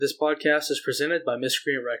This podcast is presented by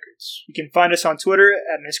Miscreant Records. You can find us on Twitter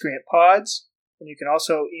at Miscreant Pods, and you can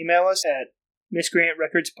also email us at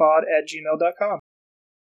miscreantrecordspod@gmail.com.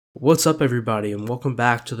 What's up, everybody, and welcome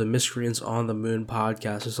back to the Miscreants on the Moon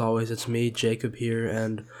podcast. As always, it's me, Jacob, here,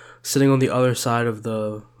 and sitting on the other side of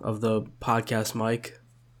the podcast mic,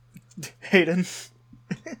 Hayden.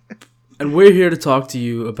 And we're here to talk to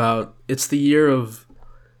you about the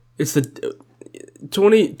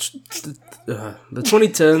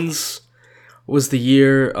 2010s was the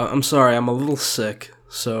year. I'm sorry, I'm a little sick,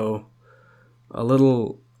 so I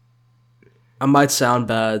might sound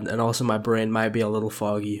bad, and also my brain might be a little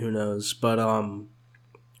foggy. Who knows? But I'm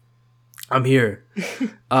here.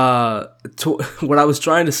 What I was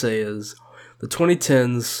trying to say is the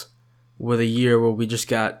 2010s were the year where we just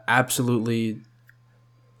got absolutely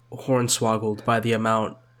hornswoggled by the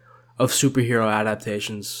amount of superhero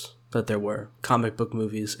adaptations that there were. Comic book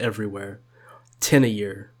movies everywhere. 10 a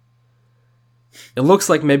year. It looks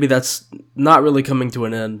like maybe that's not really coming to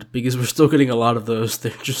an end because we're still getting a lot of those.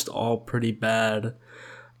 They're just all pretty bad.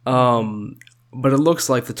 But it looks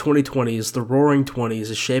like the 2020s, the Roaring 20s,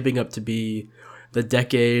 is shaping up to be the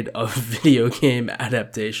decade of video game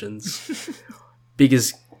adaptations.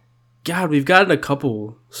 Because, God, we've gotten a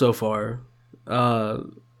couple so far. The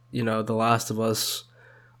Last of Us,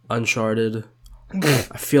 Uncharted.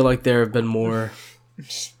 I feel like there have been more,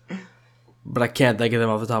 but I can't think of them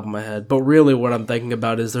off the top of my head. But really what I'm thinking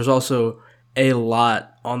about is there's also a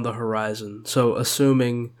lot on the horizon. So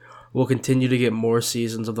assuming we'll continue to get more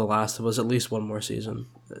seasons of The Last of Us, at least one more season.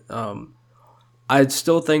 I'd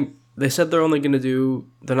still think, they said they're not going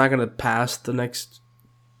to pass the next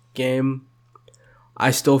game.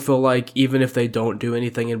 I still feel like even if they don't do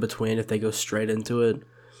anything in between, if they go straight into it,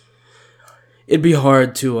 it'd be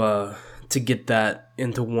hard to get that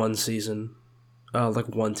into one season, like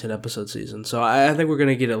one 10-episode season. So I think we're going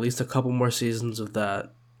to get at least a couple more seasons of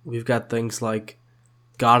that. We've got things like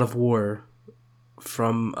God of War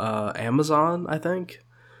from Amazon, I think.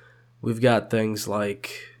 We've got things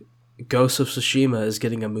like Ghost of Tsushima is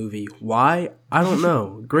getting a movie. Why? I don't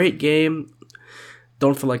know. Great game.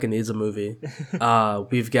 Don't feel like it needs a movie. There's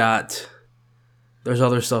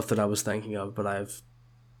other stuff that I was thinking of, but I've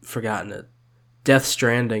forgotten it. Death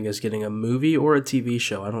Stranding is getting a movie or a TV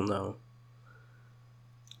show. I don't know.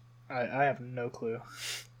 I have no clue.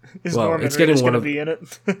 Is Norman Reedus going to be in it?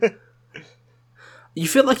 You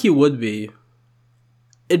feel like he would be.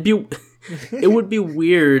 It would be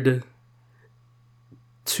weird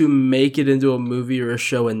to make it into a movie or a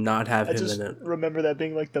show and not have him in it. Remember that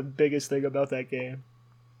being like the biggest thing about that game.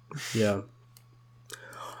 Yeah.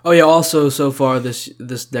 Oh yeah. Also, so far this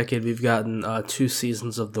decade, we've gotten 2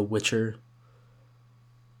 seasons of The Witcher.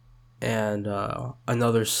 And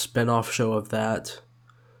another spin-off show of that.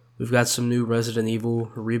 We've got some new Resident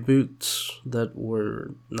Evil reboots that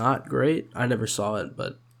were not great. I never saw it,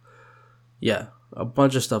 but yeah, a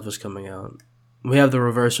bunch of stuff is coming out. We have the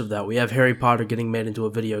reverse of that. We have Harry Potter getting made into a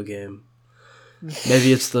video game.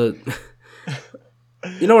 Maybe it's the...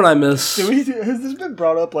 You know what I miss? Has this been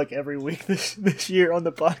brought up like every week this year on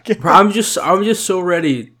the podcast? I'm just so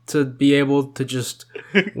ready to be able to just,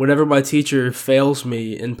 whenever my teacher fails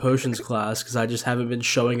me in potions class because I just haven't been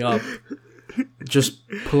showing up, just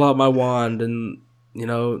pull out my wand and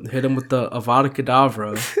hit him with the Avada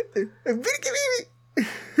Kedavra,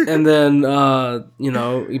 and then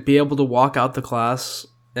be able to walk out the class,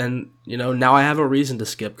 and now I have a reason to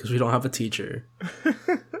skip because we don't have a teacher.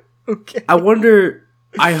 Okay.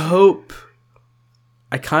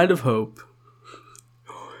 I kind of hope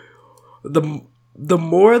the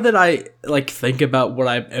more that I think about what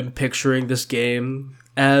I am picturing this game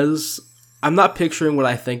as, I'm not picturing what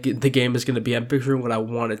I think the game is going to be. I'm picturing what I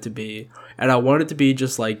want it to be, and I want it to be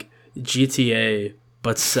just like GTA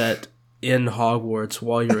but set in Hogwarts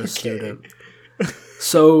while you're a student.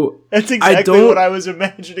 So that's exactly what I was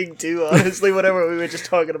imagining too, honestly, whenever we were just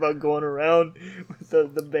talking about going around with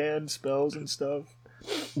the banned spells and stuff.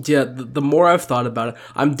 Yeah, the more I've thought about it,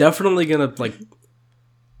 I'm definitely gonna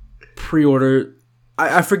pre-order.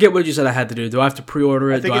 I forget what you said I had to do. Do I have to pre-order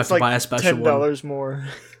it? Do I have to buy a special $10 more.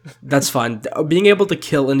 That's fine. Being able to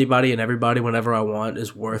kill anybody and everybody whenever I want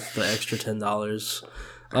is worth the extra $10.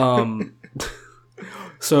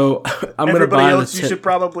 So I'm gonna buy. Everybody else, you should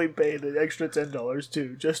probably pay the extra $10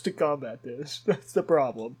 too, just to combat this. That's the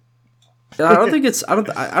problem. I don't think it's.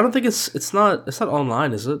 I don't think it's. It's not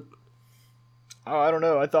online, is it? Oh, I don't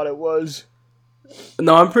know. I thought it was.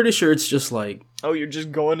 No, I'm pretty sure it's just like. Oh, you're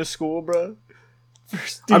just going to school, bro?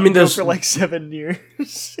 There's for like 7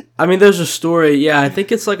 years. There's a story. Yeah, I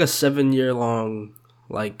think it's like a 7-year long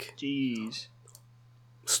Jeez.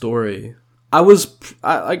 story. I was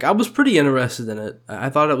pretty interested in it. I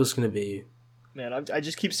thought it was gonna be. Man, I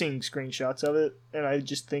just keep seeing screenshots of it, and I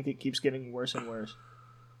just think it keeps getting worse and worse.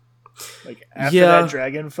 Like, after that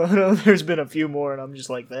dragon photo, there's been a few more, and I'm just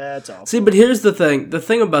like, that's awful. See, but here's the thing. The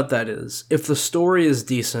thing about that is, if the story is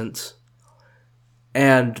decent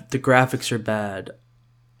and the graphics are bad,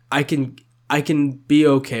 I can be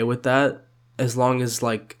okay with that as long as,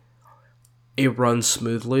 like, it runs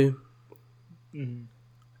smoothly. Mm-hmm.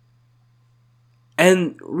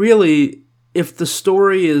 And really, if the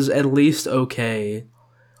story is at least okay,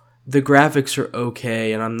 the graphics are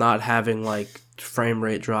okay, and I'm not having, like, frame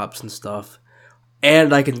rate drops and stuff,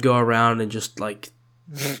 and I can go around and just, like,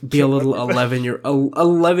 be a little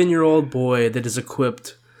 11-year-old boy that is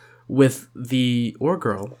equipped with or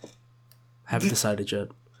girl, haven't decided yet,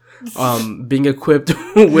 being equipped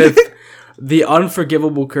with the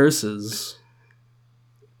unforgivable curses.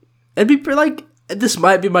 It'd be like, this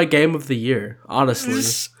might be my game of the year, honestly.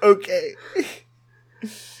 Okay.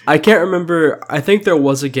 I can't remember. I think there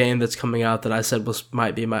was a game that's coming out that I said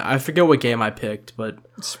might be my. I forget what game I picked, but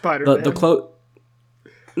Spider-Man.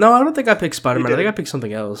 No, I don't think I picked Spider-Man. I think I picked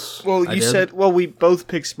something else. Well, you said. Well, we both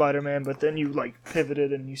picked Spider-Man, but then you like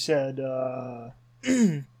pivoted and you said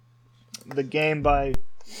the game by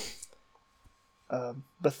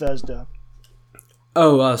Bethesda.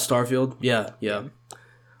 Oh, Starfield. Yeah.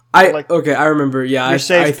 I remember. Yeah, your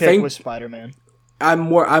safe I pick think was Spider-Man. I'm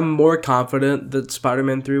more confident that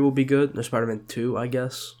Spider-Man 3 will be good, or Spider-Man 2, I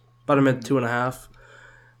guess. Spider-Man 2.5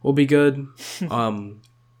 will be good.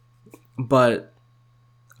 But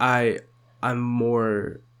I'm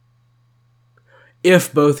more.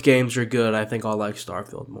 If both games are good, I think I'll like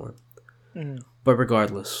Starfield more. Mm-hmm. But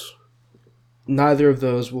regardless, neither of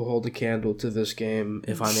those will hold a candle to this game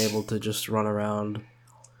if I'm able to just run around,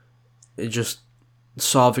 just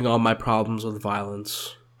solving all my problems with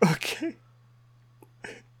violence. Okay.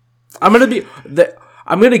 I'm gonna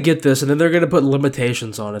get this, and then they're gonna put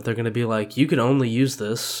limitations on it. They're gonna be like, you can only use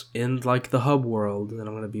this in, like, the hub world, and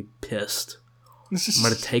I'm gonna be pissed. I'm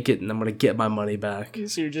gonna take it, and I'm gonna get my money back.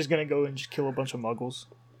 So you're just gonna go and just kill a bunch of muggles,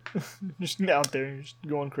 just out there, just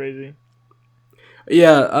going crazy.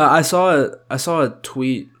 Yeah, I saw a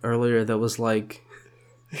tweet earlier that was like.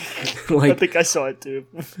 I think I saw it too.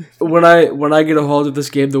 when I get a hold of this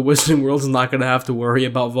game, the Wizarding World's not gonna have to worry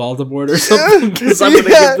about Voldemort or something, because I'm gonna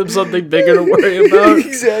give them something bigger to worry about.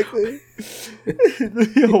 Exactly.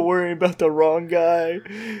 You're worrying about the wrong guy.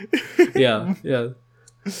 Yeah.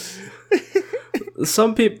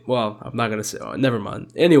 Some people. Well, I'm not gonna say. Oh, never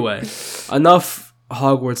mind. Anyway, enough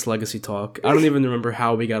Hogwarts Legacy talk. I don't even remember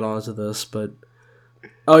how we got onto this, but.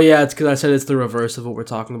 Oh yeah, it's because I said it's the reverse of what we're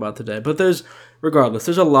talking about today. But there's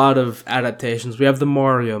a lot of adaptations. We have the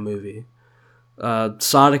Mario movie.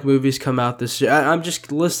 Sonic movies come out this year. I'm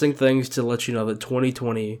just listing things to let you know that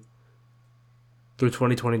 2020 through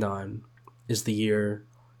 2029 is the year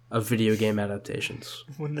of video game adaptations.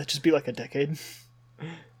 Wouldn't that just be like a decade?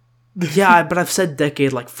 Yeah, but I've said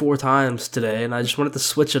decade like 4 times today, and I just wanted to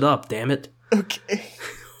switch it up, damn it. Okay.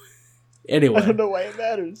 Anyway. I don't know why it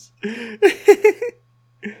matters.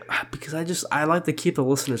 Because I like to keep the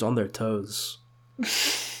listeners on their toes.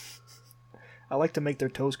 I like to make their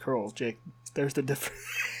toes curl, Jake. There's the difference.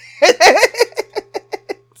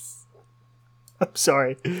 I'm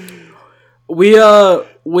sorry. We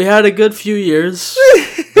had a good few years.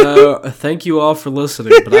 Thank you all for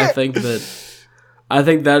listening, but I think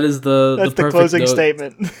that is the perfect closing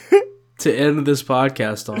statement to end this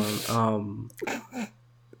podcast on.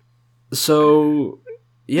 So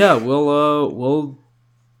yeah, we'll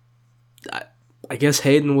I guess,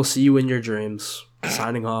 Hayden, will see you in your dreams.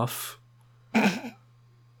 Signing off.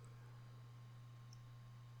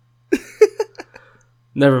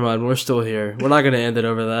 Never mind, we're still here. We're not going to end it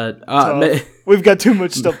over that. We've got too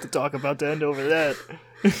much stuff to talk about to end over that.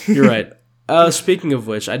 You're right. Speaking of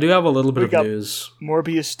which, I do have a little bit of news.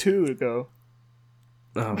 Morbius 2 to go.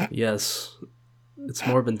 Oh, yes. It's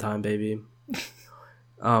Morbin time, baby.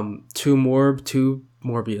 2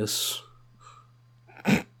 Morbius.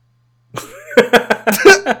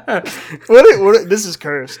 What? This is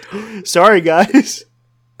cursed. Sorry, guys.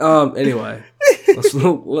 Anyway,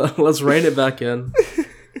 let's rein it back in,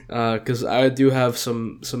 because I do have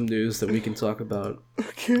some news that we can talk about.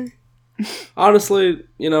 Okay. Honestly,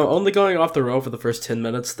 only going off the road for the first 10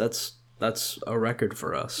 minutes, that's a record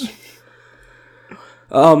for us.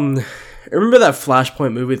 Remember that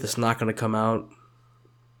Flashpoint movie that's not going to come out?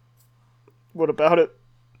 What about it?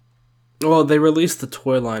 Well, they released the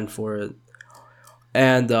toy line for it.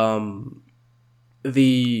 And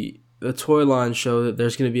the toy line showed that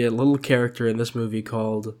there's going to be a little character in this movie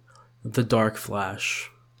called the Dark Flash.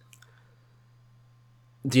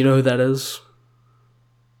 Do you know who that is?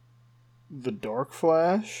 The Dark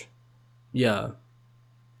Flash? Yeah.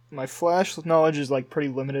 My Flash knowledge is like pretty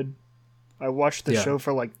limited. I watched the show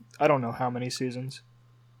for like I don't know how many seasons.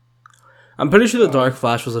 I'm pretty sure the Dark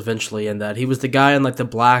Flash was eventually in that. He was the guy in like the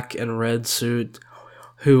black and red suit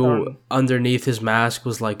who underneath his mask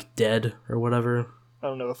was like dead or whatever. I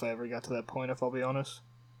don't know if I ever got to that point, if I'll be honest.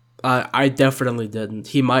 I definitely didn't.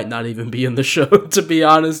 He might not even be in the show, to be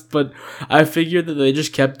honest, but I figured that they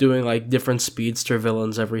just kept doing like different speedster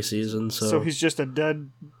villains every season. So he's just a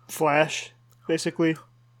dead Flash, basically.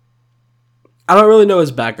 I don't really know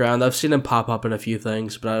his background. I've seen him pop up in a few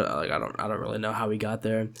things, but I don't really know how he got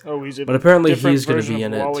there. Oh, he's but apparently he's going to be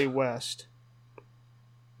in Wally West.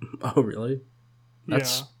 Oh, really?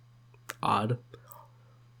 That's odd.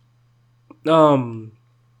 But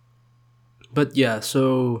yeah,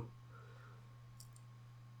 so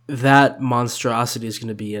that monstrosity is going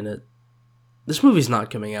to be in it. This movie's not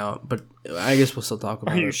coming out, but I guess we'll still talk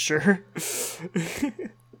about it. Are you sure?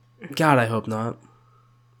 God, I hope not.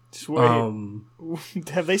 Just wait.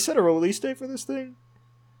 Have they set a release date for this thing?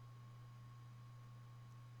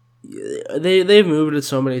 They've moved it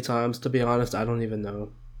so many times. To be honest, I don't even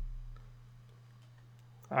know.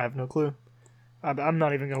 I have no clue. I'm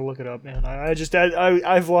not even gonna look it up, man.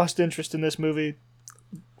 I've lost interest in this movie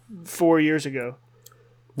 4 years ago.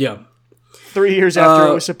 Yeah. 3 years after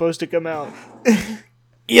it was supposed to come out.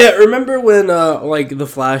 Yeah, remember when like the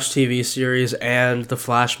Flash TV series and the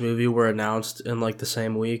Flash movie were announced in like the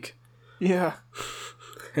same week? Yeah.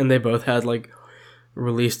 And they both had like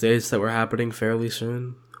release dates that were happening fairly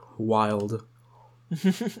soon. Wild.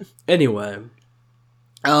 Anyway,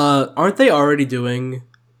 aren't they already doing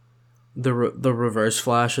the Reverse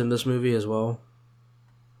Flash in this movie as well?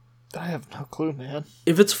 I have no clue, man.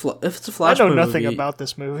 If it's a Flash, I know nothing about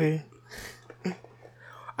this movie.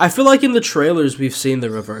 I feel like in the trailers we've seen the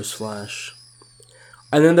Reverse Flash,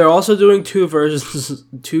 and then they're also doing two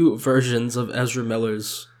versions of Ezra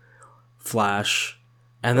Miller's Flash,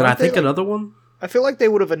 and then I think another one. I feel like they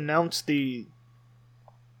would have announced the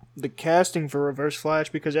casting for Reverse Flash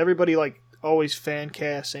because everybody like always fan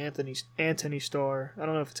casts Anthony Starr. I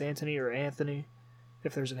don't know if it's Anthony or Anthony,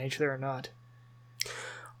 if there's an H there or not.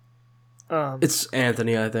 It's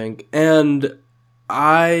Anthony, I think, and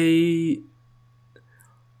I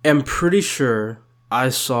am pretty sure I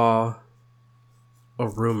saw a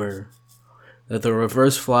rumor that the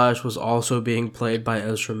Reverse Flash was also being played by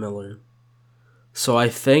Ezra Miller. So I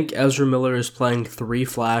think Ezra Miller is playing 3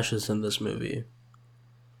 Flashes in this movie.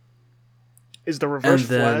 Is the Reverse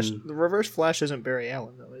Flash... The Reverse Flash isn't Barry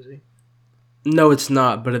Allen, though, is he? No, it's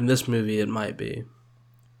not, but in this movie it might be.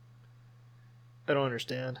 I don't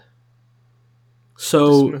understand.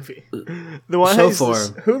 So, this movie. So far,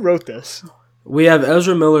 who wrote this? We have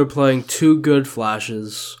Ezra Miller playing 2 good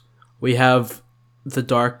Flashes. We have the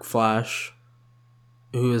Dark Flash,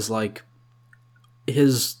 who is like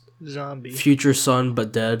his zombie future son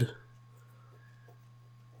but dead.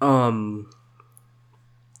 Then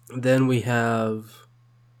we have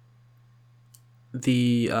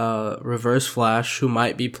the Reverse Flash, who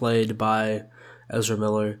might be played by Ezra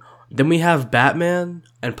Miller. Then we have Batman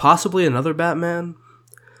and possibly another Batman.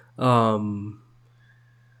 No,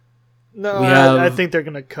 I think they're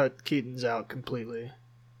gonna cut Keaton's out completely.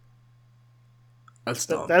 That's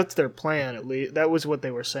dumb. That's their plan, at least. That was what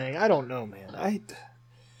they were saying. I don't know, man.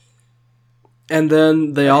 And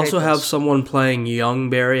then they also have someone playing young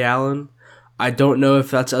Barry Allen. I don't know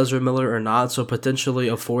if that's Ezra Miller or not, so potentially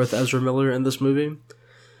a 4th Ezra Miller in this movie.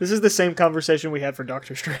 This is the same conversation we had for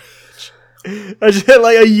Doctor Strange. I just had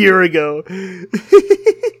like a year ago.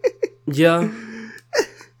 Yeah.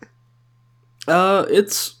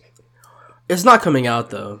 It's not coming out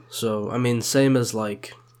though, so I mean, same as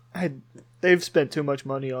like. They've spent too much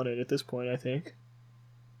money on it at this point, I think.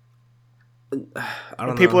 I don't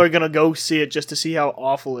know. People are gonna go see it just to see how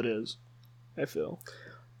awful it is. I feel.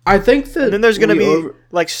 I think that. And then there's gonna be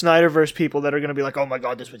like Snyderverse people that are gonna be like, "Oh my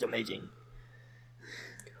god, this was amazing."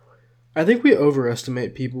 I think we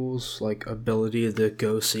overestimate people's like ability to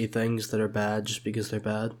go see things that are bad just because they're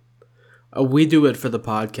bad. We do it for the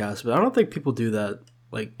podcast, but I don't think people do that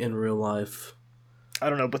like in real life. I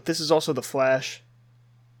don't know, but this is also the Flash.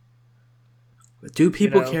 Do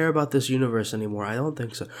people care about this universe anymore? I don't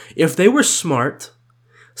think so. If they were smart,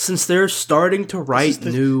 since they're starting to write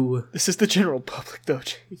new... This is the general public, though,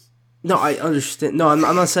 James. No, I understand. No, I'm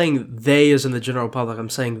not saying they as in the general public. I'm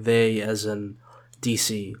saying they as in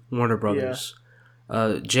DC, Warner Brothers.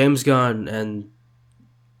 Yeah. James Gunn and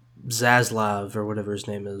Zaslav, or whatever his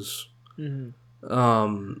name is.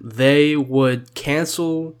 Mm-hmm. They would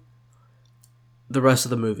cancel the rest of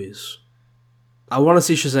the movies. I want to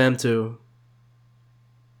see Shazam 2.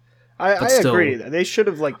 I still, agree. They should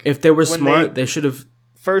have, like... If they were smart, they should have...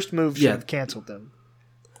 First move should have canceled them.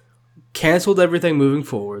 Canceled everything moving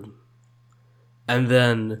forward. And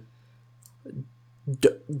then...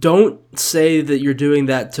 don't say that you're doing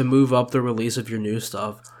that to move up the release of your new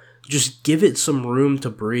stuff. Just give it some room to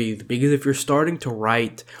breathe. Because if you're starting to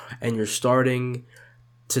write and you're starting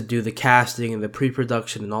to do the casting and the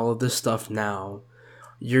pre-production and all of this stuff now,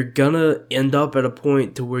 you're gonna end up at a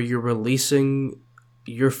point to where you're releasing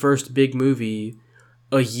your first big movie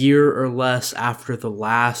a year or less after the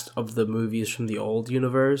last of the movies from the old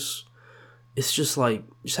universe. It's just like,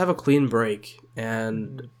 just have a clean break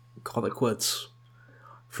and call it quits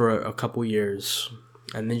for a couple years,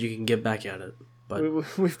 and then you can get back at it.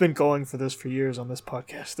 But we've been going for this for years on this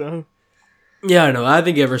podcast, though. Yeah, I know. I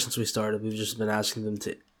think ever since we started, we've just been asking them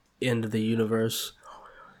to end the universe.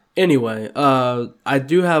 Anyway, I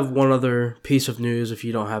do have one other piece of news if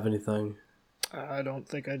you don't have anything. I don't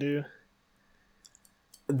think I do.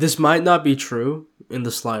 This might not be true in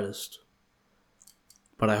the slightest,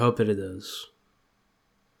 but I hope that it is.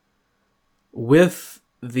 With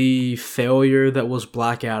the failure that was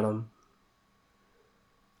Black Adam,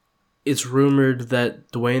 it's rumored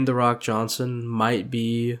that Dwayne "The Rock" Johnson might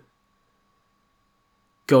be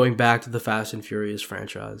going back to the Fast and Furious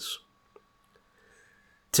franchise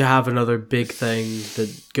to have another big thing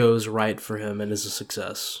that goes right for him and is a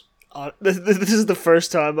success. This is the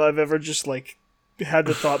first time I've ever just, like, had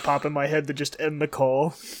the thought pop in my head to just end the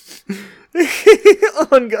call.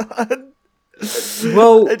 On God.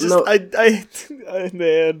 Well,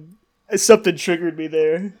 man, something triggered me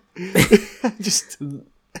there. Just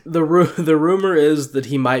the rumor is that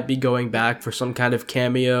he might be going back for some kind of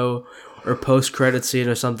cameo or post-credit scene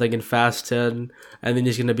or something in Fast 10, and then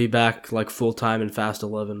he's going to be back, like, full-time in Fast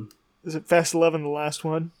 11. Is it Fast 11 the last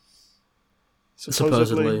one?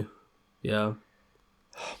 Supposedly. Yeah.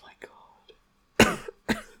 Oh my God.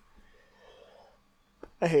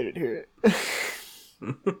 I hate it here.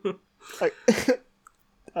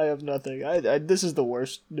 I have nothing. This is the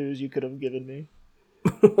worst news you could have given me.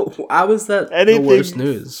 How was that Anything the worst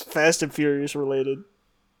news? Fast and Furious related.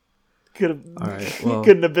 Could have. All right, well,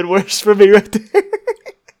 couldn't have been worse for me right there.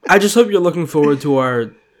 I just hope you're looking forward to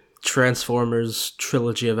our Transformers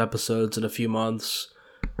trilogy of episodes in a few months,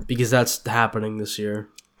 because that's happening this year.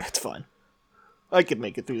 That's fine. I could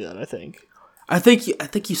make it through that, I think. I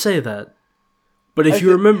think you say that. But if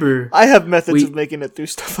you remember... I have methods of making it through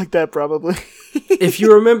stuff like that, probably. If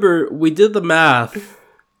you remember, we did the math,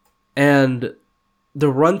 and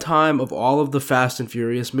the runtime of all of the Fast and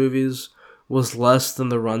Furious movies was less than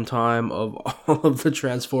the runtime of all of the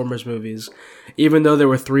Transformers movies, even though there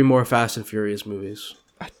were 3 more Fast and Furious movies.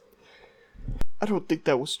 I don't think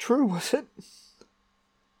that was true, was it?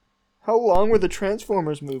 How long were the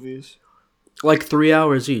Transformers movies? Like 3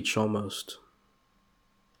 hours each, almost.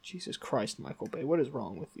 Jesus Christ, Michael Bay, what is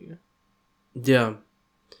wrong with you? Yeah.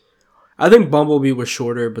 I think Bumblebee was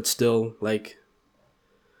shorter, but still, like...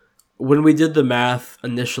 When we did the math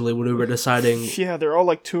initially, when we were deciding... Yeah, they're all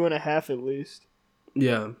like 2.5 at least.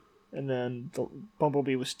 Yeah. And then the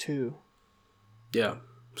Bumblebee was 2. Yeah,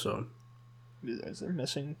 so... Is there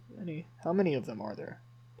missing any? How many of them are there?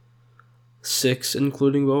 6,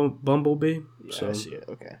 including Bumblebee. Yeah, so. I see it.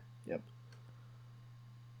 Okay. Yep.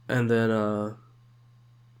 And then,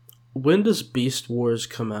 when does Beast Wars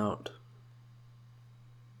come out?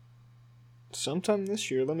 Sometime this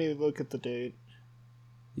year. Let me look at the date.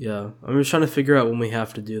 Yeah, I'm just trying to figure out when we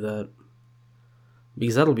have to do that.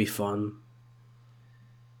 Because that'll be fun.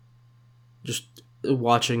 Just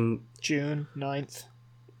watching... June 9th.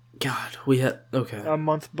 God, we had... Okay. A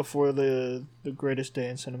month before the greatest day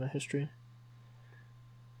in cinema history.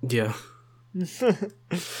 Yeah. Okay.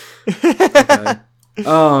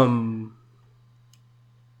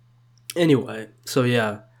 Anyway, so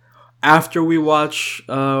yeah. After we watch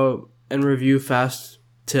and review Fast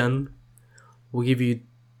 10, we'll give you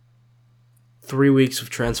 3 weeks of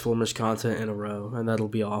Transformers content in a row, and that'll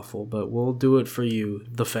be awful, but we'll do it for you,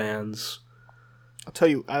 the fans. I'll tell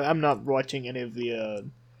you, I'm not watching any of the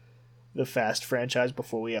Fast franchise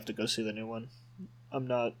before we have to go see the new one. I'm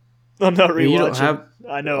not rewatching. You don't have.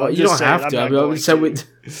 I know. Well, you don't have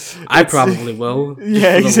to. I probably will.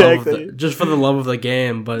 Yeah, exactly. Just for the love of the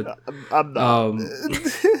game, but I'm not.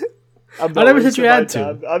 I'm not I never said you had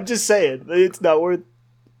to. I'm just saying it's not worth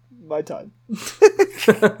my time.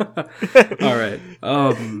 All right.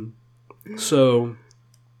 So,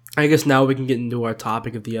 I guess now we can get into our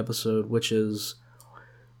topic of the episode, which is,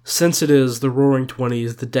 since it is the Roaring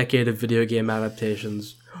 '20s, the decade of video game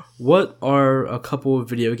adaptations, what are a couple of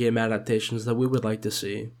video game adaptations that we would like to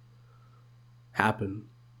see? happen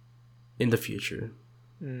in the future.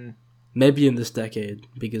 Mm. Maybe in this decade,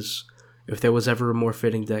 because if there was ever a more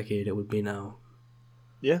fitting decade, it would be now.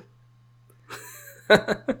 Yeah. All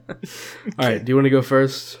right, do you want to go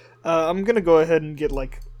first? I'm gonna go ahead and get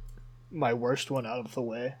like my worst one out of the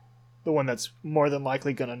way, the one that's more than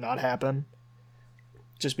likely gonna not happen,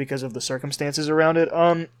 just because of the circumstances around it.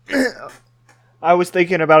 I was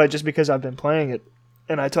thinking about it just because I've been playing it,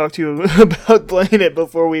 and I talked to you about playing it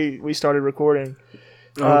before we started recording.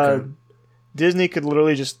 Okay. Disney could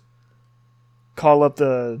literally just call up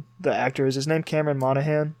the actor. Is his name Cameron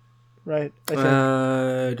Monaghan? Right? I think.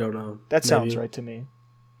 I don't know. That sounds Maybe. right to me.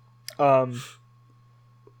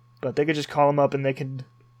 But they could just call him up and they could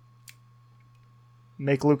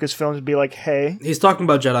make Lucasfilms be like, hey, He's talking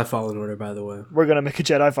about Jedi Fallen Order, by the way. we're going to make a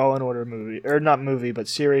Jedi Fallen Order movie. Or not movie, but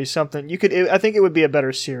series, something. I think it would be a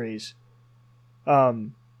better series.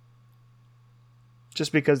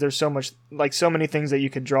 Just because there's so much, like so many things that you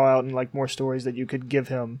could draw out and like more stories that you could give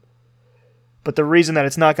him. But the reason that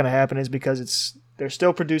it's not going to happen is because they're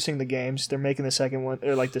still producing the games. They're making the second one,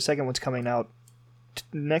 or like the second one's coming out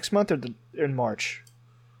next month or in March.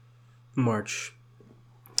 March.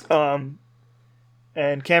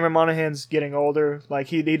 And Cameron Monaghan's getting older. Like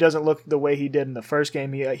he doesn't look the way he did in the first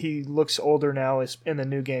game. He looks older now in the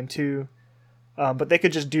new game too. But they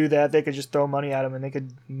could just do that. They could just throw money at him and they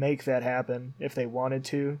could make that happen if they wanted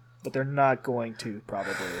to. But they're not going to,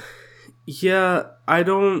 probably. Yeah, I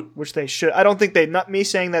don't... Which they should. I don't think they... Not me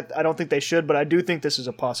saying that I don't think they should, but I do think this is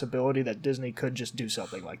a possibility that Disney could just do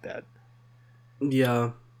something like that.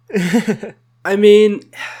 Yeah. I mean...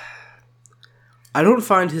 I don't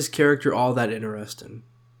find his character all that interesting.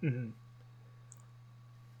 Mm-hmm.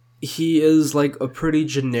 He is like a pretty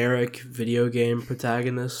generic video game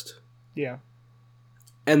protagonist. Yeah.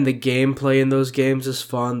 And the gameplay in those games is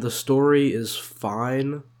fun. The story is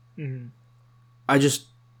fine. Mm-hmm. I just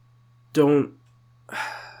don't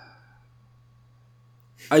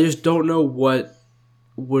know what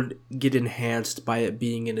would get enhanced by it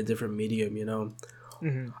being in a different medium, you know?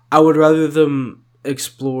 Mm-hmm. I would rather them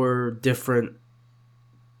explore different...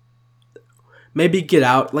 Maybe get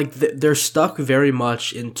out... Like, they're stuck very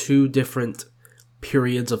much in two different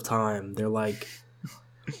periods of time. They're like...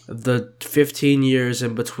 the 15 years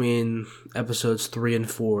in between episodes 3 and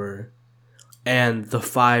 4... and the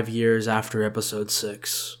 5 years after episode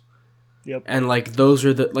 6. Yep. And, like, those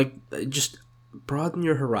are the... Like, just broaden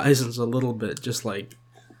your horizons a little bit. Just, like...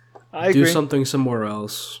 I agree. Do something somewhere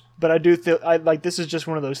else. But I do feel like this is just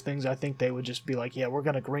one of those things. I think they would just be like, "Yeah, we're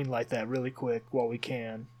gonna greenlight that really quick while we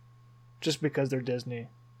can," just because they're Disney.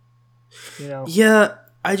 You know. Yeah,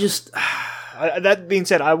 I just. That being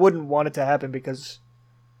said, I wouldn't want it to happen because,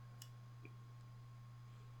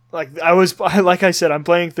 like like I said, I'm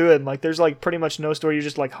playing through it and like there's like pretty much no story. You're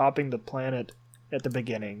just like hopping the planet at the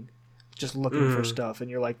beginning, just looking for stuff, and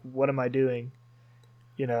you're like, "What am I doing?"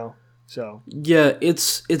 You know. So yeah,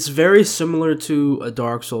 it's very similar to a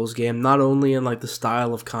Dark Souls game, not only in like the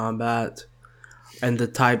style of combat and the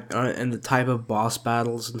type of boss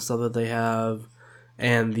battles and stuff that they have,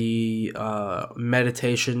 and the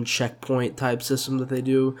meditation checkpoint type system that they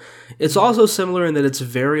do. It's also similar in that it's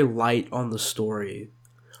very light on the story,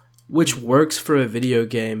 which works for a video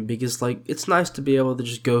game because like it's nice to be able to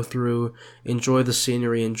just go through, enjoy the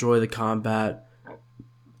scenery, enjoy the combat.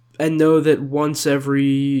 And know that once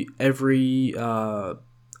every few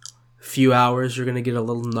hours you're gonna get a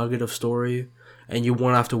little nugget of story, and you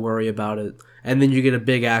won't have to worry about it. And then you get a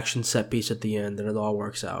big action set piece at the end, and it all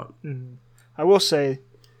works out. Mm-hmm. I will say,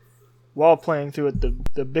 while playing through it,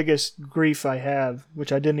 the biggest grief I have,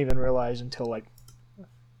 which I didn't even realize until like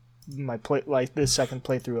this second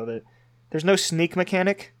playthrough of it, there's no sneak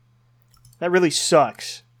mechanic. That really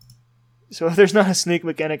sucks. So if there's not a sneak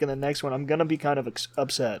mechanic in the next one, I'm going to be kind of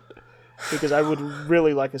upset. Because I would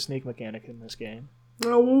really like a sneak mechanic in this game.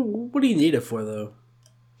 Oh, what do you need it for, though?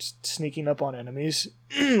 Just sneaking up on enemies.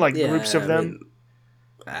 Like groups of them.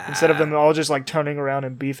 Instead of them all just like turning around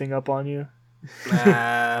and beefing up on you.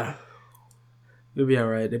 You'll be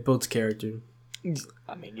alright. It builds character.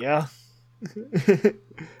 I mean, yeah.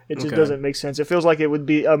 It just doesn't make sense. It feels like it would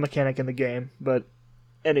be a mechanic in the game. But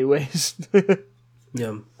anyways.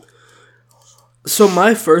 Yeah. So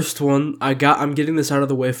my first one, I'm getting this out of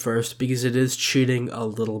the way first because it is cheating a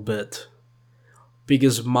little bit.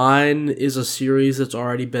 Because mine is a series that's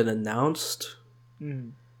already been announced.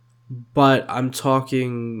 Mm. But I'm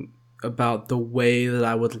talking about the way that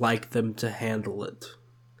I would like them to handle it.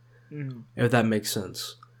 Mm. If that makes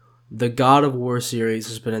sense. The God of War series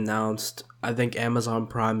has been announced. I think Amazon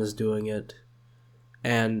Prime is doing it.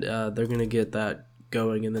 And they're going to get that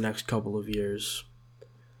going in the next couple of years.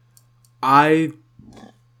 I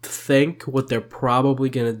think what they're probably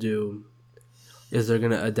going to do is they're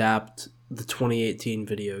going to adapt the 2018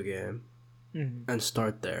 video game and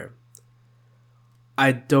start there.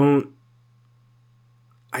 I don't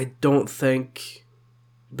think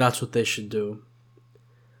that's what they should do.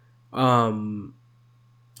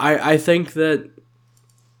 I think that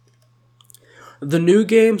the new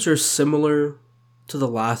games are similar to The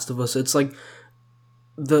Last of Us. It's like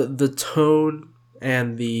the tone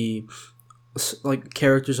and the like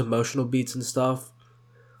characters' emotional beats and stuff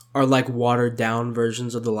are like watered down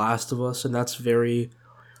versions of The Last of Us, and that's very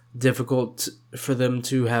difficult for them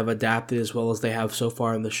to have adapted as well as they have so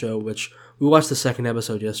far in the show, which we watched the second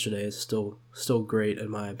episode yesterday. It's still great in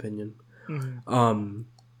my opinion.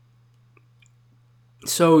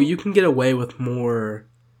 So you can get away with more,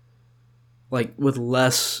 like, with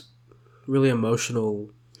less really emotional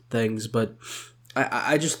things, but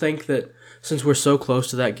I just think that since we're so close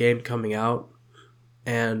to that game coming out,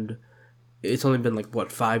 and it's only been,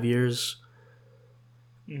 like, 5 years?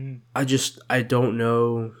 I don't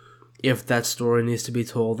know if that story needs to be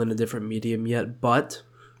told in a different medium yet, but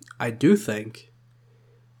I do think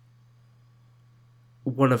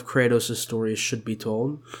one of Kratos' stories should be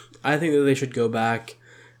told. I think that they should go back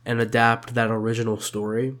and adapt that original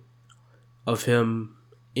story of him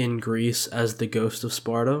in Greece as the ghost of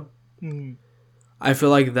Sparta. I feel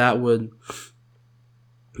like that would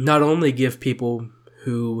not only give people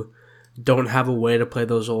who don't have a way to play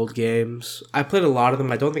those old games. I played a lot of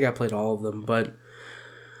them. I don't think I played all of them, but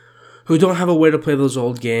who don't have a way to play those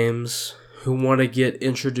old games, who want to get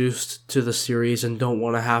introduced to the series and don't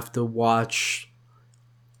want to have to watch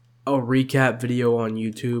a recap video on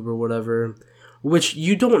YouTube or whatever, which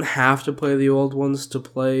you don't have to play the old ones to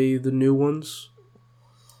play the new ones.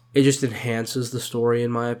 It just enhances the story,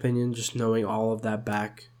 in my opinion, just knowing all of that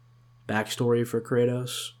backstory for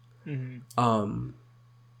Kratos.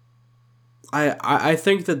 I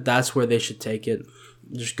think that that's where they should take it.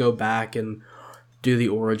 Just go back and do the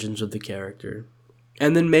origins of the character.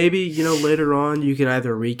 And then maybe, later on you can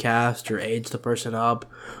either recast or age the person up,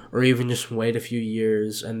 or even just wait a few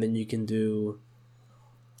years and then you can do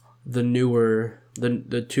the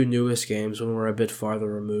the two newest games when we're a bit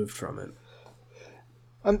farther removed from it.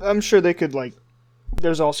 I'm sure they could,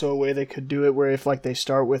 there's also a way they could do it where if, they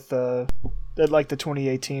start with the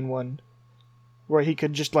 2018 one, where he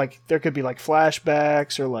could just, there could be,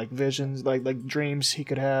 flashbacks or, visions, like dreams he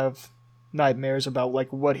could have, nightmares about,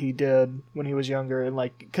 what he did when he was younger, and,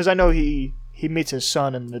 because I know he meets his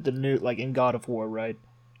son in the new, in God of War, right?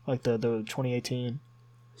 The 2018.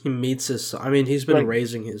 He meets his son. I mean, he's been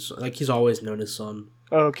raising his, he's always known his son.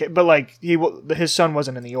 Okay, but, his son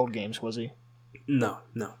wasn't in the old games, was he? No.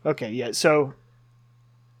 Okay, yeah, so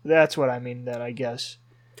that's what I mean then, I guess.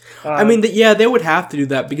 They would have to do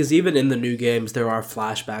that because even in the new games there are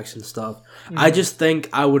flashbacks and stuff. I just think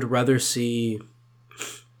I would rather see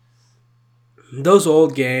those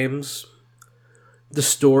old games, the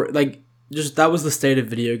story, that was the state of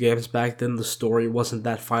video games back then. The story wasn't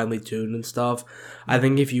that finely tuned and stuff. I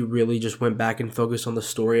think if you really just went back and focused on the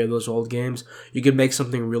story of those old games, you could make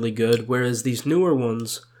something really good, whereas these newer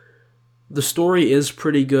ones, the story is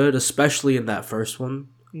pretty good, especially in that first one.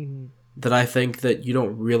 That I think that you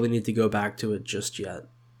don't really need to go back to it just yet.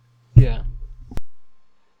 Yeah.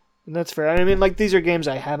 And that's fair. I mean, these are games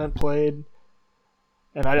I haven't played,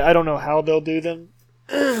 and I don't know how they'll do them.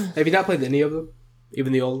 Have you not played any of them?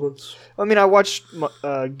 Even the old ones? I mean, I watched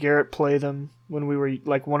Garrett play them when we were,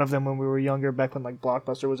 one of them when we were younger, back when,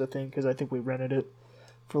 Blockbuster was a thing, because I think we rented it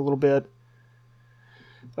for a little bit.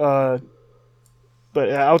 But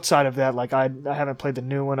outside of that, I haven't played the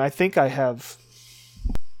new one. I think I have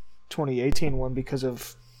 2018 one because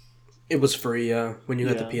of... It was free, when you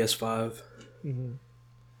got the PS5.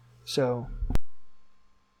 So,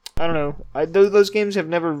 I don't know. Those games have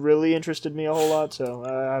never really interested me a whole lot, so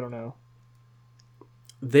I don't know.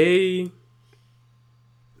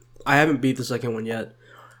 I haven't beat the second one yet.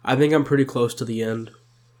 I think I'm pretty close to the end.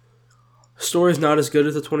 Story's not as good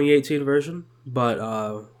as the 2018 version,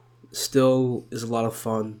 but still is a lot of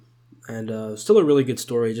fun. And still a really good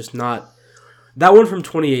story, just not... That one from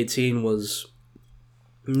 2018 was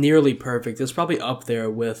nearly perfect. It's probably up there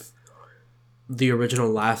with the original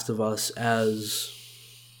Last of Us as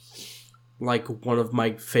one of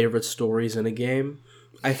my favorite stories in a game.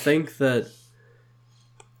 I think that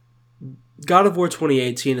God of War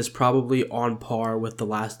 2018 is probably on par with The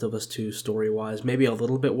Last of Us 2 story-wise. Maybe a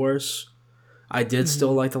little bit worse. I did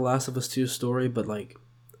still like The Last of Us 2 story, but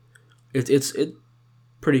it's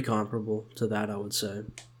pretty comparable to that, I would say.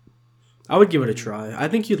 I would give it a try. I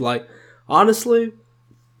think you'd like... Honestly,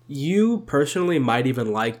 you personally might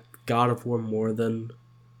even like God of War more than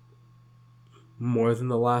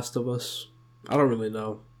The Last of Us. I don't really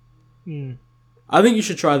know. I think you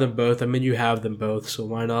should try them both. I mean, you have them both, so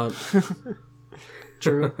why not?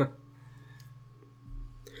 True.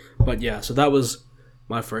 But yeah, so that was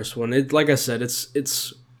my first one. It, like I said,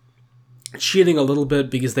 it's cheating a little bit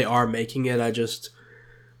because they are making it. I just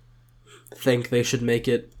think they should make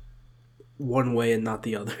it one way and not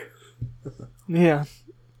the other. Yeah,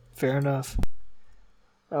 fair enough.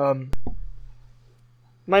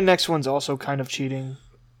 My next one's also kind of cheating.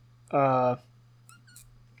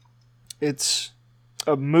 It's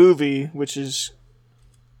a movie, which is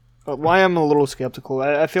why I'm a little skeptical.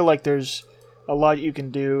 I feel like there's a lot you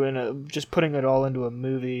can do, and just putting it all into a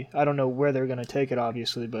movie. I don't know where they're going to take it,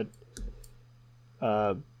 obviously, but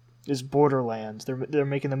is Borderlands. They're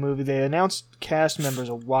making the movie. They announced cast members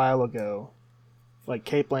a while ago, like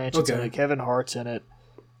Cate Blanchett's in it, Kevin Hart's in it,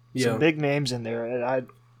 some big names in there. And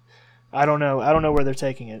I don't know. I don't know where they're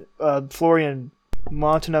taking it. Florian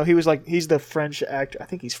Montagnard. He's the French actor. I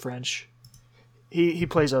think he's French. He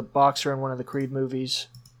plays a boxer in one of the Creed movies.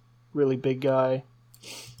 Really big guy.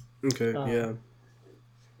 Okay, yeah.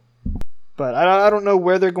 But I don't know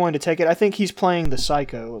where they're going to take it. I think he's playing the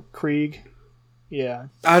Psycho, Krieg. Yeah.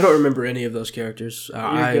 I don't remember any of those characters.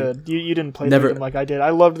 You're good. You didn't play through them like I did. I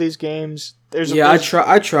loved these games. I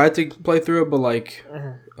tried to play through it, but like,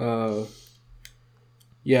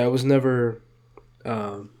 yeah, it was never,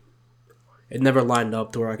 it never lined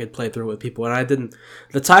up to where I could play through it with people, and I didn't.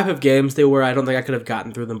 The type of games they were, I don't think I could have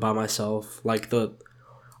gotten through them by myself. Like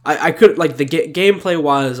I could, like, the gameplay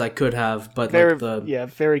wise, I could have, but very, like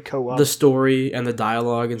very co-op. The story and the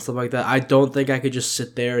dialogue and stuff like that, I don't think I could just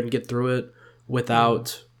sit there and get through it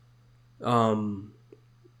without,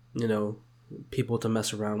 people to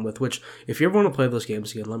mess around with. Which, if you ever want to play those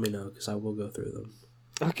games again, let me know, because I will go through them.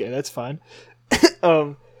 Okay, that's fine.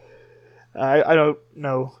 I don't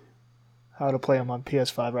know how to play them on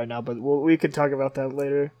PS5 right now, but we could talk about that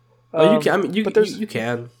later. You can. I mean, you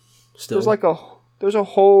can. Still, there's a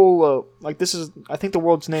whole this is, I think the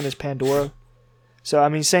world's name is Pandora. So I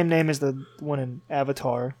mean, same name as the one in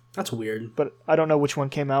Avatar. That's weird. But I don't know which one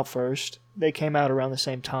came out first. They came out around the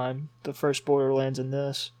same time. The first Borderlands and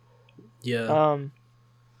this. Yeah.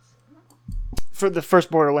 For the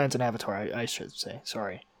first Borderlands and Avatar, I should say.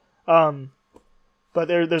 Sorry. But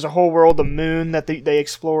there's a whole world, the moon that they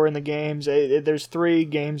explore in the games. There's 3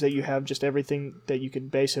 games that you have just everything that you can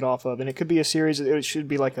base it off of, and it could be a series. It should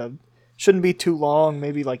be shouldn't be too long,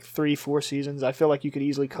 maybe like 3-4 seasons. I feel like you could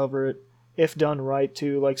easily cover it if done right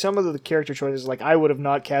too. Like some of the character choices, like I would have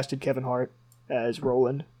not casted Kevin Hart as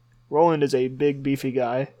Roland. Roland is a big beefy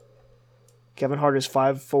guy. Kevin Hart is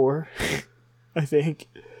 5'4", I think.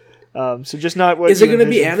 So just not what. Is it going to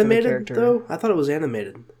be animated though? I thought it was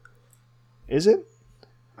animated. Is it?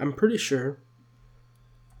 I'm pretty sure.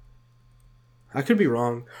 I could be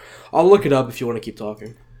wrong. I'll look it up if you want to keep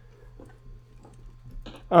talking.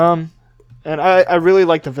 And I really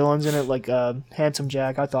like the villains in it, like Handsome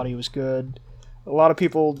Jack. I thought he was good. A lot of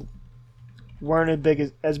people weren't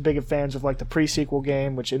as big of fans of like the pre-sequel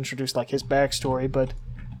game, which introduced like his backstory, but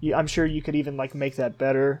I'm sure you could even like make that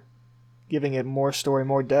better, giving it more story,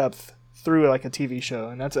 more depth through like a TV show.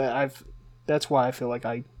 And that's why I feel like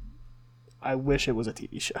I wish it was a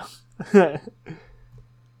TV show.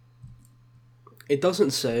 It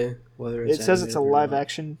doesn't say whether it's. It says it's a live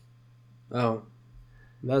action. Oh,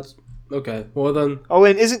 that's okay. Well then. Oh,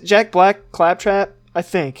 and isn't Jack Black Claptrap? I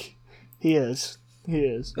think he is. He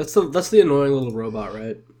is. That's the annoying little robot,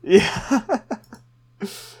 right? Yeah.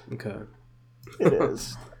 Okay. It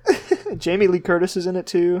is. Jamie Lee Curtis is in it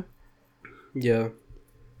too. Yeah.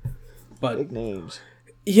 But big names.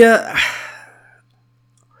 Yeah.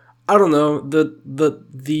 I don't know,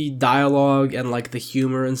 the dialogue and like the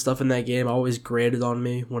humor and stuff in that game always grated on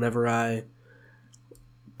me whenever I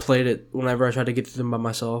played it, whenever I tried to get through them by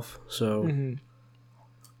myself. So,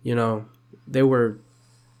 they were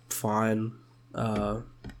fine,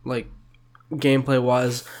 like gameplay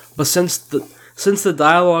wise. But since the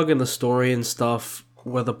dialogue and the story and stuff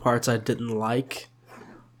were the parts I didn't like,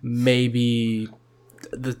 maybe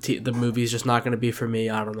the movie's just not going to be for me.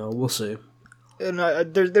 I don't know. We'll see. And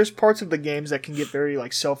there's parts of the games that can get very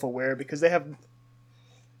like self-aware because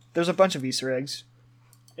there's a bunch of Easter eggs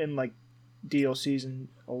in like DLCs and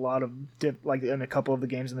a lot of like in a couple of the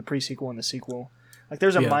games in the pre-sequel and the sequel. Like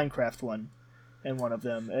there's a Minecraft one in one of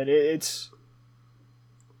them, and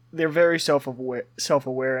they're very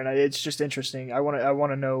self-aware, and it's just interesting. I want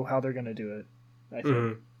to know how they're gonna do it. I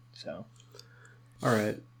think so. All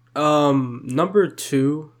right. Number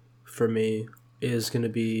 2 for me is gonna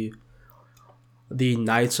be the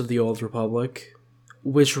Knights of the Old Republic.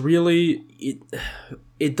 which really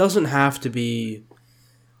it doesn't have to be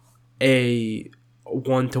a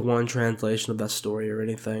one-to-one translation of that story or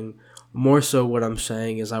anything. More so what I'm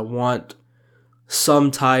saying is I want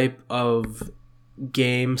some type of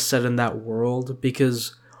game set in that world,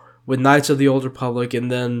 because with Knights of the Old Republic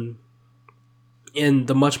and then in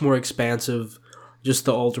the much more expansive just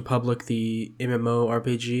the Old Republic, the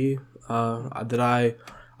MMORPG that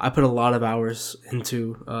I put a lot of hours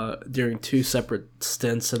into during 2 separate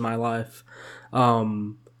stints in my life.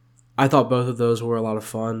 I thought both of those were a lot of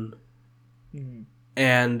fun. Mm-hmm.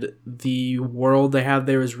 And the world they have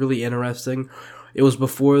there is really interesting. It was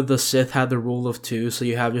before the Sith had the rule of 2, so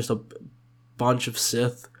you have just a bunch of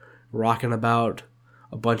Sith rocking about,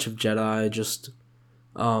 a bunch of Jedi, just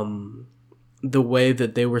the way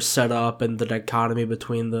that they were set up and the dichotomy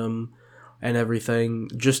between them and everything.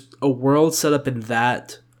 Just a world set up in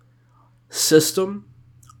that system,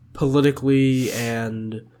 politically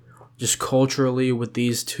and just culturally, with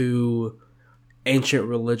these 2 ancient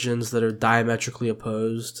religions that are diametrically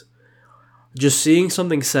opposed. Just seeing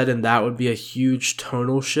something set in that would be a huge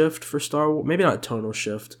tonal shift for Star Wars. Maybe not a tonal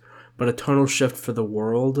shift, but a tonal shift for the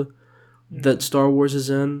world that Star Wars is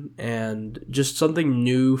in, and just something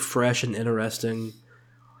new, fresh, and interesting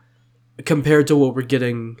compared to what we're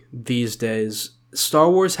getting these days. Star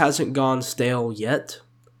Wars hasn't gone stale yet,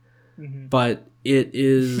 but it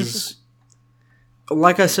is,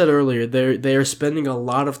 like I said earlier, they are spending a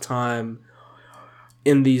lot of time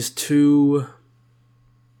in these two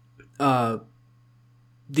like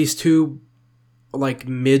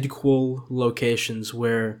mid-quel locations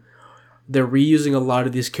where they're reusing a lot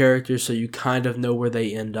of these characters, so you kind of know where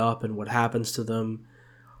they end up and what happens to them.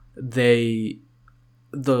 The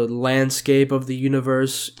landscape of the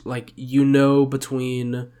universe, like, you know,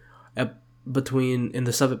 between 3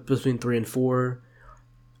 and 4,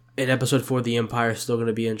 in episode 4 the Empire is still going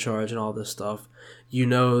to be in charge and all this stuff. You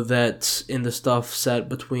know that in the stuff set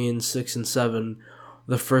between 6 and 7,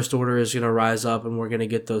 the First Order is going to rise up and we're going to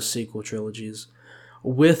get those sequel trilogies.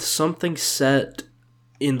 With something set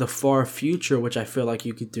in the far future, which I feel like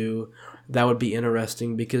you could do, that would be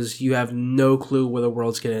interesting, because you have no clue where the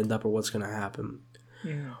world's going to end up or what's going to happen.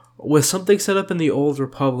 Yeah. With something set up in the Old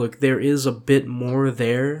Republic, there is a bit more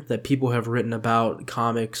there that people have written about,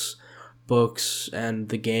 comics, books, and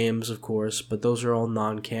the games, of course, but those are all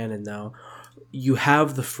non-canon now. You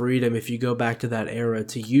have the freedom, if you go back to that era,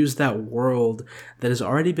 to use that world that has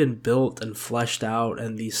already been built and fleshed out,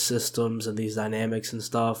 and these systems and these dynamics and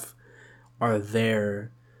stuff are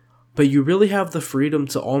there. But you really have the freedom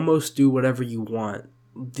to almost do whatever you want.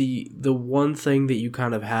 The one thing that you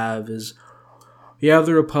kind of have is you have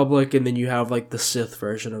the Republic, and then you have like the Sith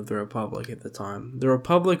version of the Republic at the time. The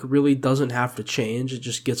Republic really doesn't have to change. It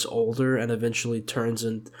just gets older and eventually turns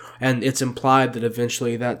in, and it's implied that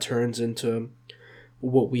eventually that turns into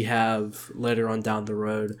what we have later on down the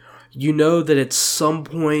road. You know that at some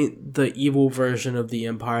point the evil version of the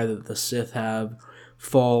Empire that the Sith have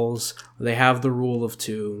falls. They have the rule of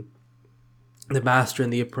 2, the Master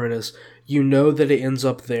and the Apprentice. You know that it ends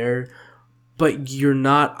up there, but you're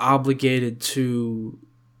not obligated to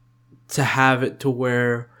have it to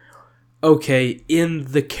where, okay,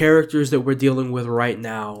 in the characters that we're dealing with right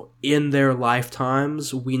now, in their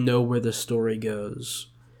lifetimes, we know where the story goes.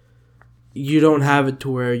 You don't have it to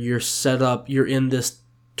where you're set up, you're in this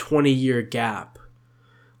 20-year gap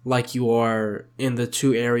like you are in the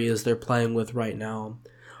 2 areas they're playing with right now.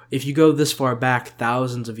 If you go this far back,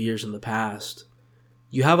 thousands of years in the past,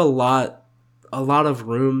 you have a lot of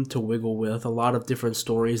room to wiggle with, a lot of different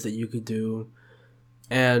stories that you could do,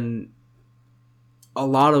 and a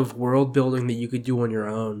lot of world building that you could do on your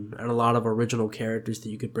own, and a lot of original characters that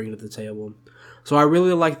you could bring to the table. So I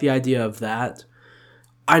really like the idea of that.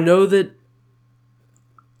 I know that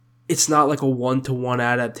it's not like a one-to-one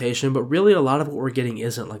adaptation, but really a lot of what we're getting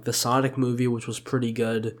isn't. Like the Sonic movie, which was pretty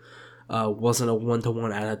good, wasn't a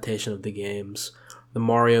one-to-one adaptation of the games. The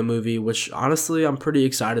Mario movie, which honestly I'm pretty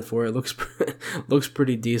excited for. It looks looks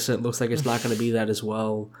pretty decent. Looks like it's not going to be that as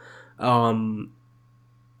well.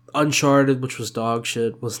 Uncharted, which was dog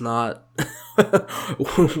shit, was not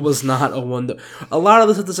a one. A lot of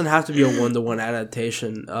this doesn't have to be a one-to-one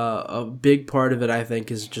adaptation. A big part of it, I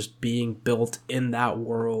think, is just being built in that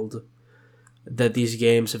world that these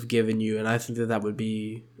games have given you, and I think that would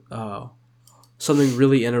be something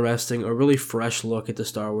really interesting, a really fresh look at the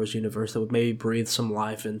Star Wars universe that would maybe breathe some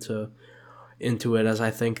life into it. As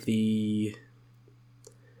I think the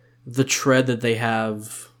tread that they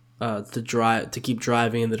have to keep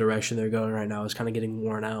driving in the direction they're going right now is kind of getting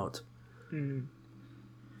worn out. Mm.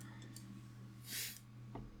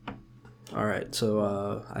 All right,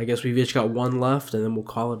 so I guess we've each got one left, and then we'll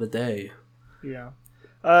call it a day. Yeah.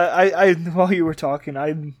 I while you were talking,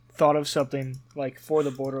 I thought of something like for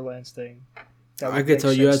the Borderlands thing. That I would could make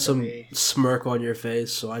tell you had sense to some me. smirk on your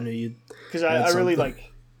face, so I knew you'd. Because had I really something. like.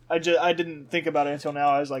 I didn't think about it until now.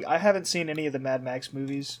 I was like, I haven't seen any of the Mad Max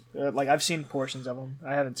movies. Like I've seen portions of them.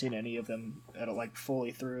 I haven't seen any of them like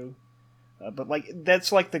fully through. But like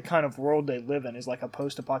that's like the kind of world they live in is like a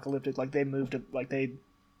post-apocalyptic. Like they moved to like they.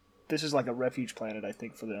 This is like a refuge planet, I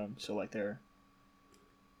think, for them. So like they're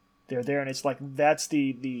there, and it's like that's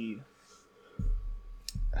the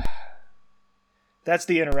that's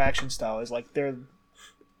the interaction style. Is like they're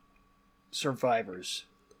survivors,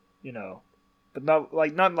 you know. But not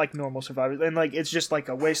like normal survivors, and like it's just like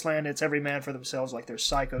a wasteland. It's every man for themselves. Like there's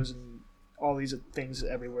psychos and all these things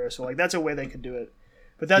everywhere. So like that's a way they could do it,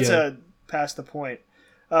 but that's past the point.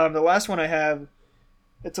 The last one I have,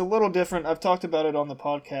 it's a little different. I've talked about it on the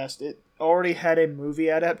podcast. It already had a movie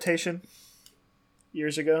adaptation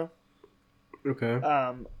years ago. Okay.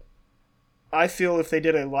 I feel if they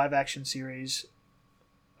did a live action series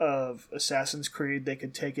of Assassin's Creed, they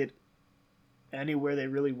could take it anywhere they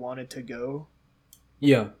really wanted to go.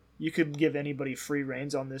 Yeah. You could give anybody free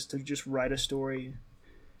reins on this to just write a story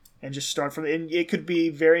and just start from it. And it could be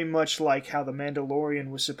very much like how The Mandalorian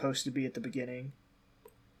was supposed to be at the beginning,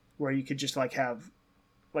 where you could just like have,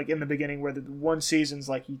 like in the beginning, where the one season's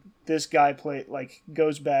like this guy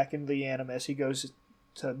goes back into the Animus, he goes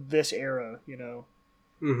to this era, you know,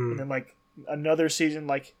 and then like another season,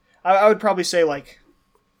 like I would probably say like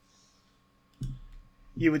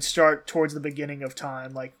you would start towards the beginning of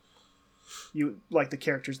time, like you like the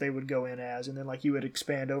characters they would go in as, and then like you would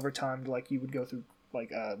expand over time to like you would go through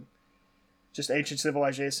like just ancient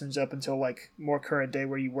civilizations up until like more current day,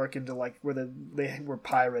 where you work into like where they were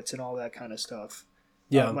pirates and all that kind of stuff.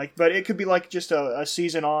 Yeah. But it could be like just a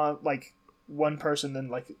season on like one person, then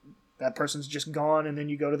like that person's just gone, and then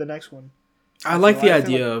you go to the next one. I like the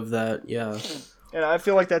idea of that. Yeah. And I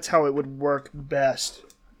feel like that's how it would work best,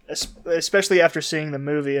 especially after seeing the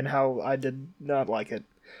movie and how I did not like it.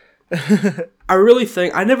 I really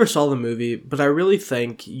think I never saw the movie, but I really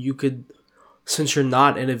think you could, since you're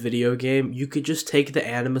not in a video game, you could just take the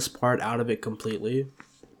Animus part out of it completely,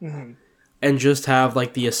 and just have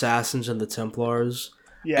like the Assassins and the Templars,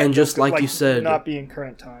 and just like you said, not be in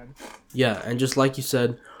current time. Yeah, and just like you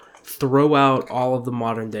said, throw out all of the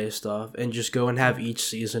modern day stuff and just go and have each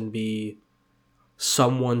season be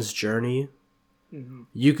someone's journey.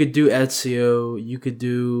 You could do Ezio. You could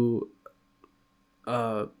do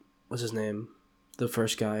what's his name? The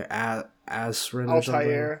first guy, Asrin or something.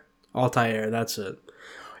 Altair. Altair, that's it.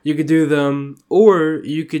 You could do them, or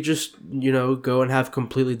you could just, go and have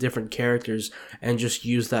completely different characters and just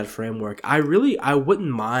use that framework. I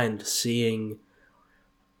wouldn't mind seeing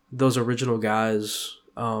those original guys,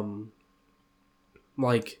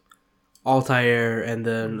 like Altair, and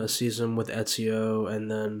then a season with Ezio, and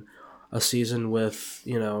then a season with,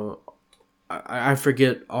 I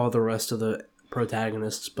forget all the rest of the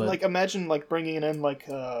protagonists, but like imagine like bringing in like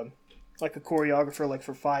a choreographer like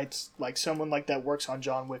for fights, like someone like that works on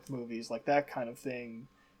John Wick movies, like that kind of thing,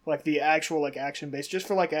 like the actual like action base, just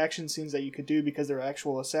for like action scenes that you could do because they're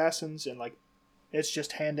actual assassins, and like it's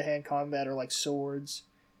just hand-to-hand combat or like swords,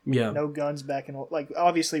 no guns back in, like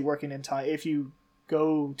obviously working in time. If you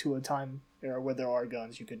go to a time era where there are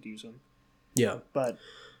guns, you could use them, but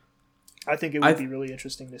I think it would be really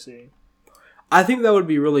interesting to see. I think that would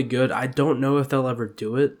be really good. I don't know if they'll ever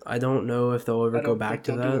do it. I don't know if they'll ever go back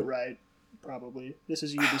to that. Do it right, probably. This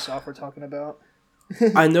is Ubisoft we're talking about.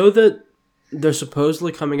 I know that they're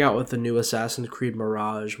supposedly coming out with the new Assassin's Creed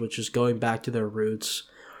Mirage, which is going back to their roots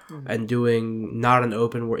and doing not an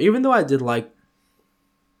open world. Even though I did like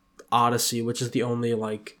Odyssey, which is the only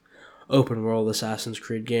like open world Assassin's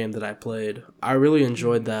Creed game that I played, I really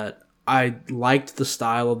enjoyed that. I liked the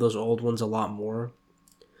style of those old ones a lot more.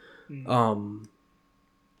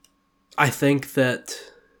 I think that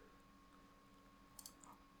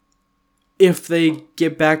if they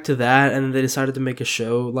get back to that and they decided to make a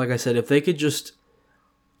show, like I said, if they could just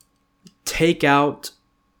take out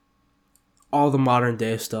all the modern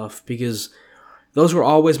day stuff, because those were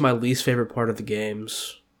always my least favorite part of the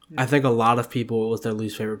games. I think a lot of people, it was their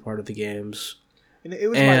least favorite part of the games. And it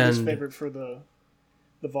was my least favorite for the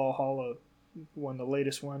Valhalla one, the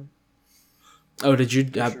latest one. Oh, did you?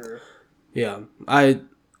 Sure. Yeah, I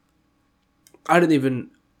didn't even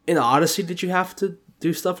in Odyssey. Did you have to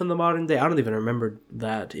do stuff in the modern day? I don't even remember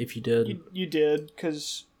that. If you did, you did,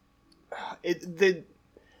 because the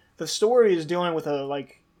story is dealing with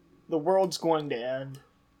the world's going to end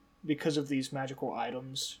because of these magical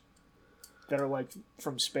items that are like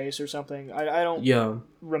from space or something. I don't Yeah.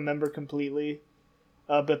 remember completely,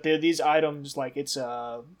 but these items like it's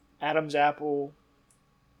Adam's apple.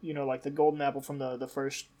 You know, like the golden apple from the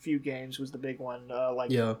first few games was the big one.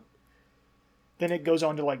 Yeah. Then it goes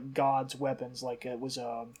on to like God's weapons, like it was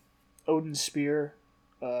Odin's spear,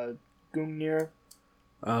 Gungnir,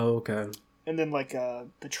 Oh, okay. and then like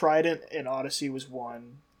the trident in Odyssey was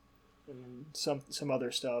one, and some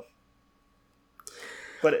other stuff.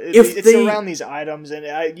 But it's around these items,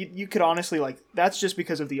 and you could honestly like that's just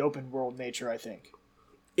because of the open world nature, I think.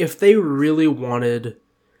 If they really wanted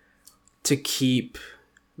to keep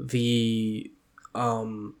the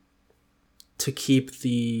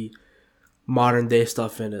modern day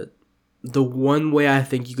stuff in it, the one way I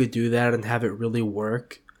think you could do that and have it really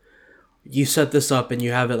work, you set this up and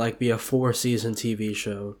you have it like be a 4-season TV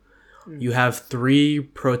show. You have 3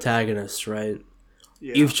 protagonists, right?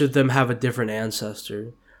 Yeah. Each of them have a different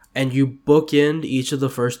ancestor, and you bookend each of the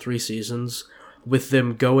first 3 seasons with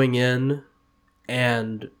them going in,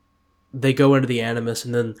 and they go into the Animus,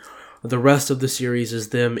 and then the rest of the series is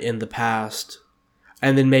them in the past,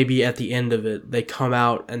 and then maybe at the end of it they come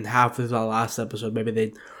out, and halfway through the last episode maybe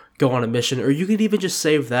they go on a mission. Or you could even just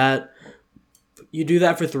save that. You do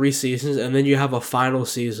that for 3 seasons, and then you have a final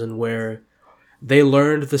season where they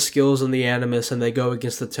learned the skills in the Animus and they go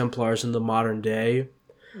against the Templars in the modern day.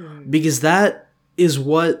 Because that is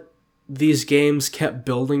what these games kept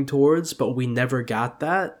building towards, but we never got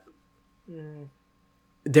that.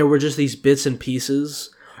 There were just these bits and pieces,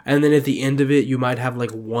 and then at the end of it you might have like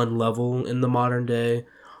 1 level in the modern day.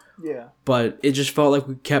 Yeah. But it just felt like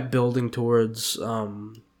we kept building towards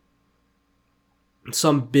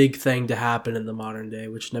some big thing to happen in the modern day,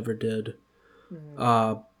 which never did.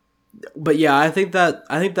 But yeah, I think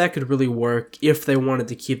that could really work if they wanted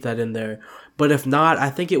to keep that in there. But if not, I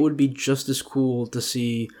think it would be just as cool to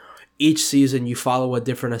see each season you follow a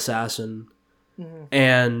different assassin,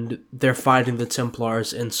 and they're fighting the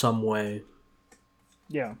Templars in some way.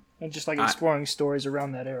 Yeah, and just like exploring stories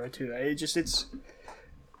around that era too.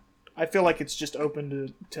 I feel like it's just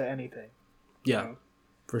open to anything. Yeah, you know?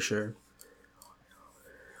 For sure.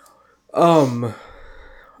 My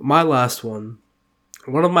last one.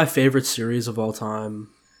 One of my favorite series of all time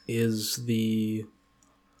is the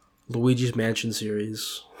Luigi's Mansion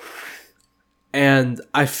series. And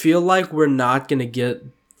I feel like we're not going to get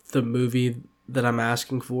the movie that I'm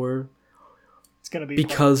asking for. It's going to be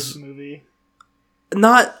because part of this movie.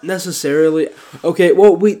 Not necessarily. Okay,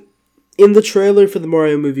 well, in the trailer for the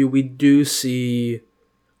Mario movie, we do see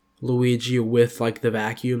Luigi with like the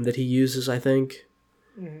vacuum that he uses, I think,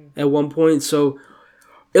 at one point. So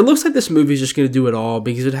it looks like this movie's just going to do it all,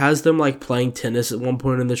 because it has them like playing tennis at one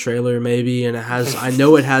point in the trailer, maybe, and I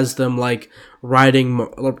know it has them like riding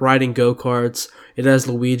go-karts. It has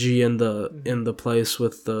Luigi in the place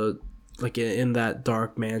with the like in that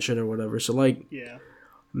dark mansion or whatever. So like, yeah,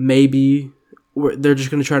 maybe they're just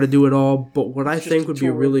going to try to do it all. But what I think would be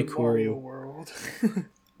really cool, Mario World.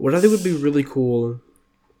 what I think would be really cool,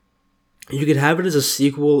 you could have it as a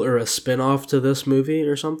sequel or a spin-off to this movie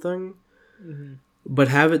or something. But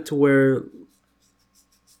have it to where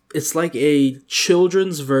it's like a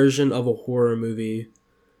children's version of a horror movie.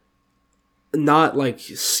 Not like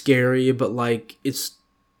scary, but like it's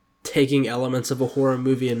taking elements of a horror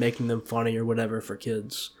movie and making them funny or whatever for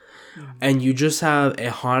kids. And you just have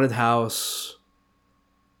a haunted house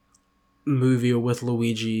movie with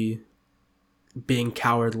Luigi being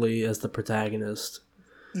cowardly as the protagonist.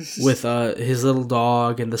 With his little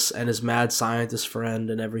dog and his mad scientist friend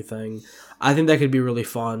and everything. I think that could be really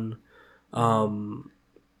fun.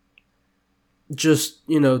 Just,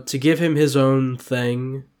 to give him his own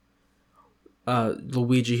thing.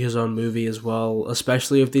 Luigi his own movie as well.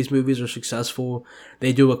 Especially if these movies are successful.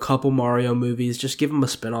 They do a couple Mario movies. Just give him a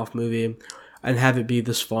spin-off movie. And have it be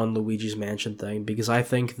this fun Luigi's Mansion thing. Because I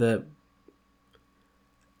think that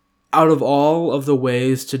out of all of the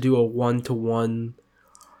ways to do a one-to-one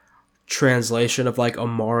translation of like a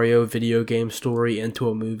Mario video game story into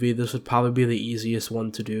a movie, this would probably be the easiest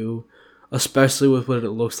one to do, especially with what it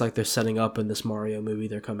looks like they're setting up in this Mario movie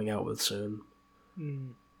they're coming out with soon.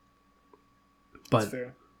 But that's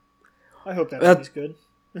fair. I hope that movie's good.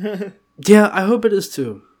 Yeah, I hope it is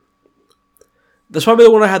too. That's probably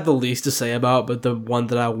the one I had the least to say about, but the one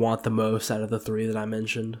that I want the most out of the 3 that I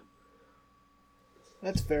mentioned.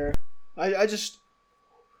 That's fair. I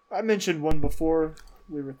mentioned one before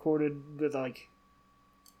we recorded with like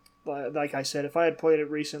I said, if I had played it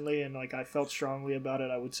recently and like I felt strongly about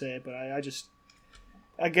it, I would say it. But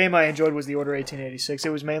a game I enjoyed was The Order 1886. It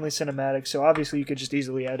was mainly cinematic, so obviously you could just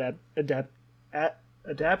easily adapt that.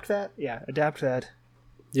 Yeah, adapt that.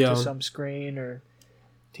 to some screen or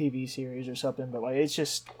TV series or something. But like, it's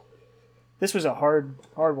just this was a hard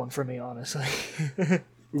one for me, honestly.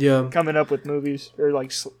 Yeah, coming up with movies or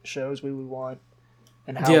like shows we would want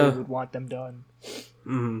and how we would want them done.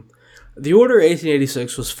 Mm-hmm. The Order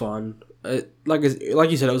 1886 was fun. Like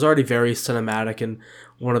you said, it was already very cinematic and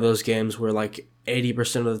one of those games where like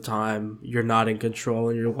 80% of the time you're not in control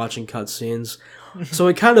and you're watching cutscenes. So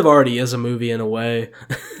it kind of already is a movie in a way.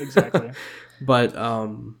 Exactly. But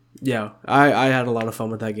yeah, I had a lot of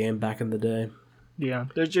fun with that game back in the day. Yeah,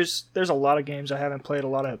 there's a lot of games I haven't played, a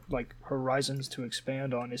lot of like horizons to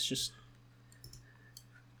expand on. It's just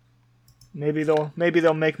maybe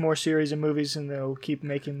they'll make more series and movies and they'll keep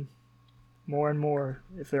making more and more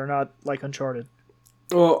if they're not like Uncharted.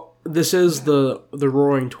 Well, this is the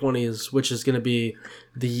Roaring 20s, which is going to be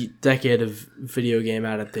the decade of video game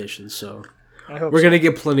adaptations. So we're going to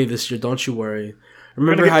get plenty this year. Don't you worry.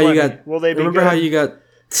 Remember how you got? Will they be remember good? How you got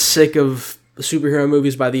sick of superhero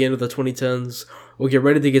movies by the end of the 2010s? We'll get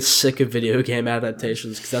ready to get sick of video game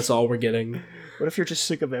adaptations because that's all we're getting. What if you're just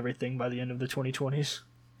sick of everything by the end of the 2020s?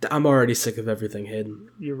 I'm already sick of everything, Hayden.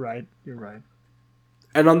 You're right.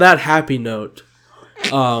 And on that happy note,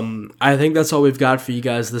 I think that's all we've got for you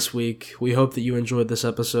guys this week. We hope that you enjoyed this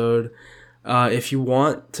episode. If you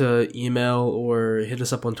want to email or hit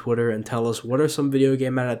us up on Twitter and tell us what are some video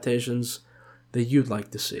game adaptations that you'd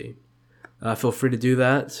like to see, feel free to do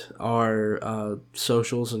that. Our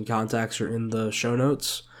socials and contacts are in the show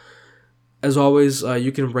notes. As always,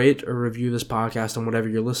 you can rate or review this podcast on whatever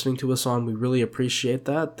you're listening to us on. We really appreciate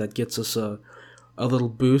that. That gets us a little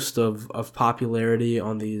boost of popularity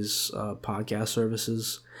on these podcast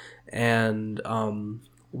services. And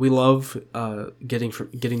we love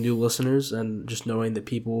getting new listeners and just knowing that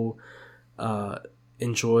people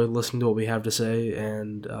enjoy listening to what we have to say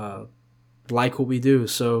and like what we do.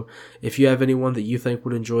 So if you have anyone that you think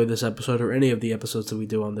would enjoy this episode or any of the episodes that we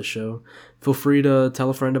do on the show, feel free to tell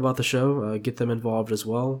a friend about the show, get them involved as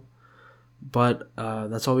well. But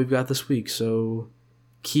that's all we've got this week, so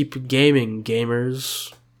keep gaming,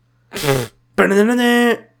 gamers.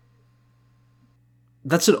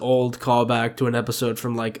 That's an old callback to an episode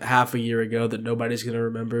from like half a year ago that nobody's going to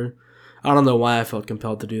remember. I don't know why I felt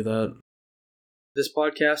compelled to do that. This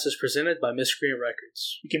podcast is presented by Miscreant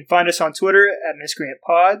Records. You can find us on Twitter at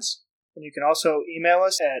MiscreantPods, and you can also email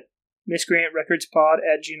us at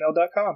miscreantrecordspod@gmail.com.